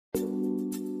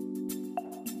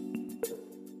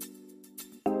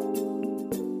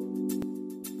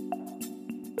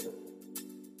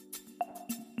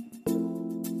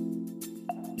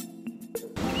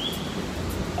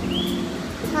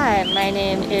My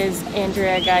name is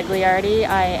Andrea Gagliardi.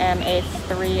 I am a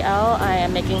 3L. I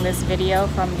am making this video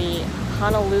from the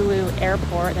Honolulu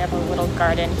airport. They have a little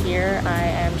garden here. I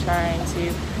am trying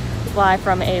to fly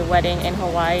from a wedding in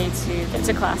Hawaii to get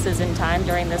to classes in time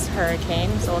during this hurricane,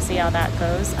 so we'll see how that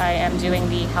goes. I am doing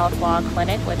the health law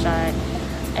clinic, which I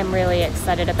am really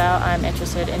excited about. I'm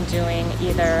interested in doing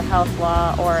either health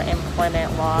law or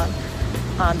employment law.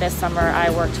 This summer I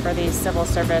worked for the Civil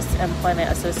Service Employment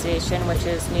Association, which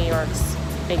is New York's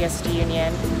biggest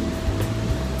union.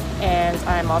 And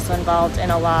I'm also involved in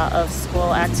a lot of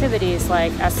school activities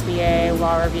like SBA,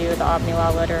 Law Review, the Omni Law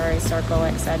Literary Circle,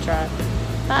 etc.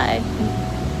 Bye.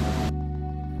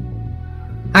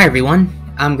 Hi everyone,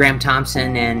 I'm Graham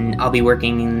Thompson and I'll be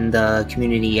working in the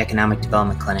Community Economic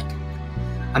Development Clinic.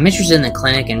 I'm interested in the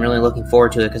clinic and really looking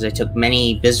forward to it because I took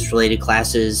many business-related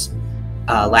classes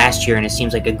last year, and it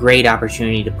seems like a great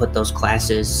opportunity to put those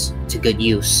classes to good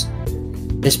use.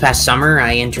 This past summer,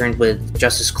 I interned with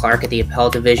Justice Clark at the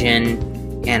Appellate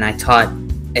Division, and I taught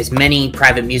as many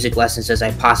private music lessons as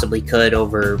I possibly could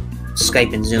over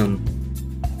Skype and Zoom,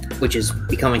 which is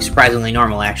becoming surprisingly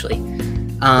normal, actually.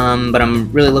 But I'm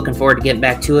really looking forward to getting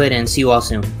back to it, and see you all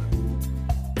soon.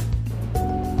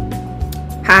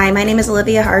 Hi, my name is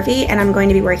Olivia Harvey, and I'm going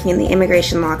to be working in the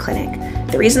Immigration Law Clinic.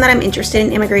 The reason that I'm interested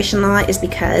in immigration law is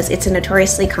because it's a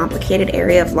notoriously complicated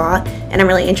area of law, and I'm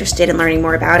really interested in learning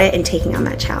more about it and taking on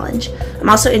that challenge. I'm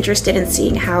also interested in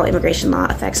seeing how immigration law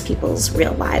affects people's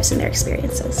real lives and their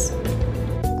experiences.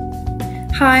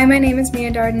 Hi, my name is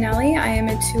Mia Dardanelli. I am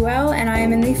a 2L, and I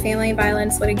am in the Family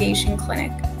Violence Litigation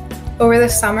Clinic. Over the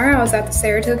summer, I was at the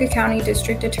Saratoga County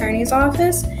District Attorney's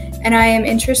Office, and I am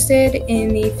interested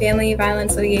in the Family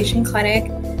Violence Litigation Clinic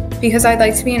because I'd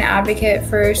like to be an advocate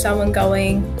for someone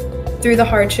going through the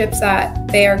hardships that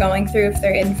they are going through if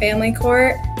they're in family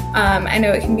court. I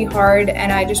know it can be hard,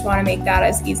 and I just want to make that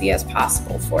as easy as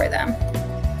possible for them.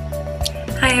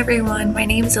 Hi everyone, my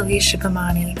name is Alicia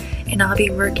Bamani, and I'll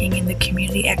be working in the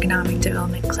Community Economic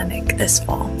Development Clinic this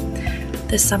fall.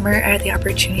 This summer, I had the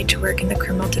opportunity to work in the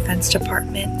Criminal Defense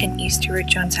Department in East Stewart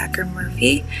Jones Hacker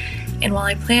Murphy, and while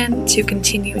I plan to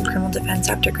continue in criminal defense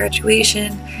after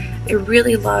graduation, I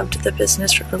really loved the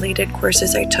business-related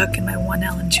courses I took in my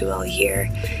 1L and 2L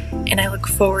year, and I look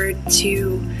forward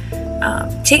to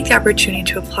take the opportunity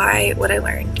to apply what I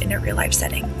learned in a real-life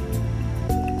setting.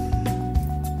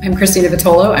 I'm Christina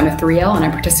Vitolo. I'm a 3L, and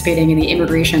I'm participating in the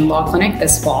Immigration Law Clinic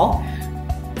this fall.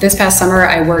 This past summer,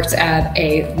 I worked at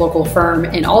a local firm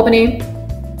in Albany.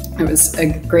 It was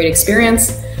a great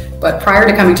experience. But prior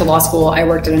to coming to law school, I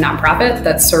worked at a nonprofit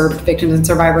that served victims and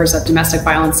survivors of domestic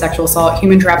violence, sexual assault,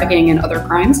 human trafficking, and other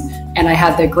crimes. And I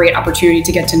had the great opportunity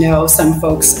to get to know some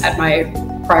folks at my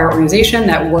prior organization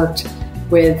that worked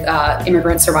with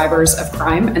immigrant survivors of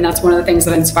crime. And that's one of the things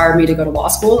that inspired me to go to law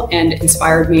school and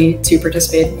inspired me to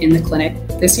participate in the clinic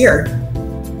this year.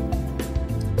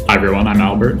 Hi everyone, I'm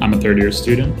Albert. I'm a third-year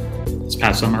student. This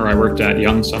past summer, I worked at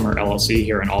Young Summer LLC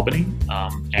here in Albany,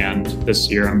 and this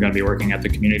year I'm going to be working at the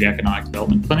Community Economic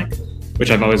Development Clinic,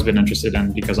 which I've always been interested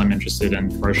in because I'm interested in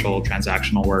commercial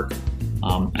transactional work,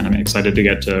 and I'm excited to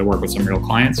get to work with some real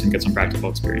clients and get some practical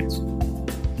experience.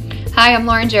 Hi, I'm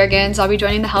Lauren Juergens. I'll be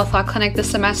joining the Health Law Clinic this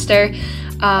semester.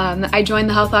 I joined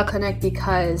the Health Law Clinic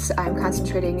because I'm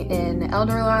concentrating in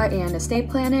elder law and estate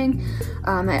planning.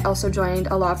 I also joined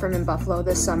a law firm in Buffalo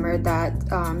this summer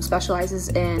that specializes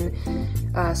in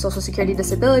Social Security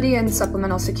disability and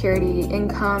supplemental security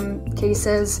income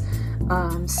cases.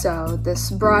 So this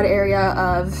broad area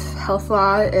of health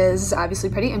law is obviously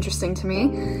pretty interesting to me,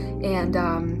 and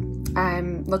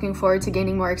I'm looking forward to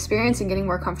gaining more experience and getting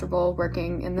more comfortable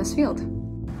working in this field.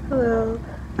 Hello,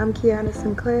 I'm Kiana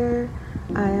Sinclair.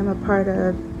 I am a part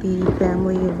of the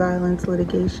Family Violence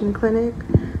Litigation Clinic,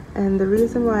 and the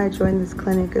reason why I joined this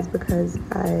clinic is because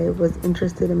I was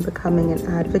interested in becoming an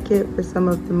advocate for some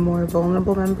of the more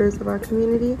vulnerable members of our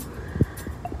community,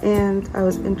 and I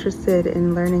was interested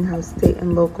in learning how state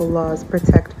and local laws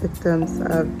protect victims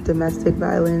of domestic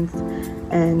violence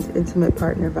and intimate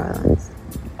partner violence.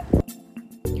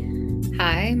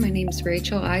 Hi, my name is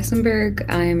Rachel Eisenberg.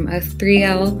 I'm a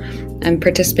 3L. I'm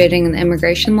participating in the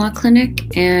Immigration Law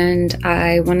Clinic, and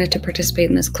I wanted to participate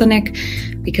in this clinic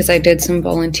because I did some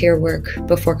volunteer work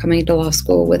before coming to law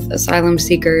school with asylum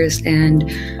seekers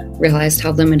and realized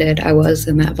how limited I was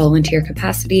in that volunteer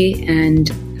capacity, and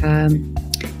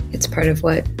it's part of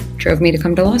what drove me to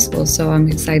come to law school, so I'm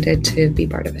excited to be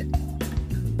part of it.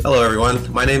 Hello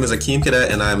everyone, my name is Akeem Cadet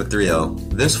and I am a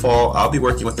 3L. This fall, I'll be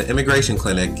working with the immigration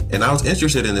clinic, and I was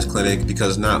interested in this clinic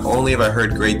because not only have I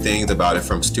heard great things about it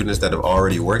from students that have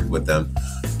already worked with them,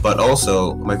 but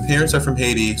also my parents are from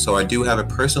Haiti, so I do have a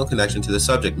personal connection to the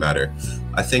subject matter.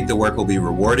 I think the work will be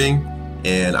rewarding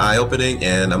and eye-opening,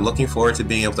 and I'm looking forward to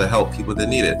being able to help people that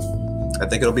need it. I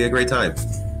think it'll be a great time.